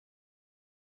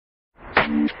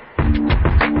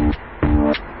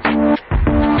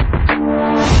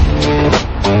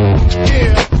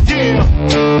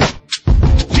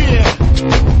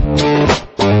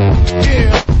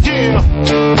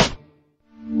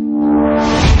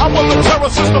era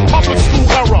since the public school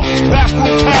era.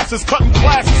 Bathroom passes, cutting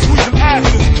classes, squeezing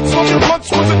asses. Smoking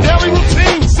blunts was a daily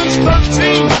routine since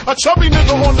 13. A chubby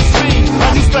nigga on the scene.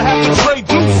 I used to have to trade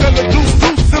deuce and the deuce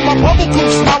in my bubble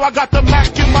goose. Now I got the Mac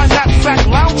in my knapsack,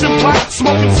 lounging black,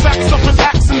 smoking sacks up in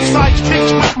accent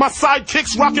sidekicks with my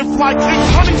sidekicks, rocking fly kicks.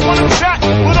 Honeys wanna chat,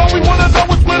 but all we wanna know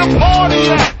is where the party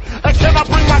at. And can I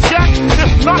bring my jack?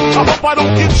 If not, I hope I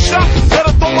don't get shot.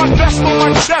 Better throw my vest on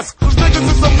my chest, cause niggas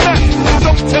is a mess. I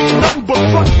don't take nothing but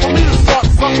front for me to start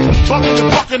something. Bucking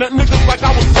and bucking at niggas like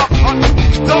I was up hunting.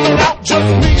 Dumbing out just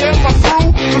me and my crew,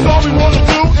 cause all we wanna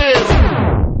do is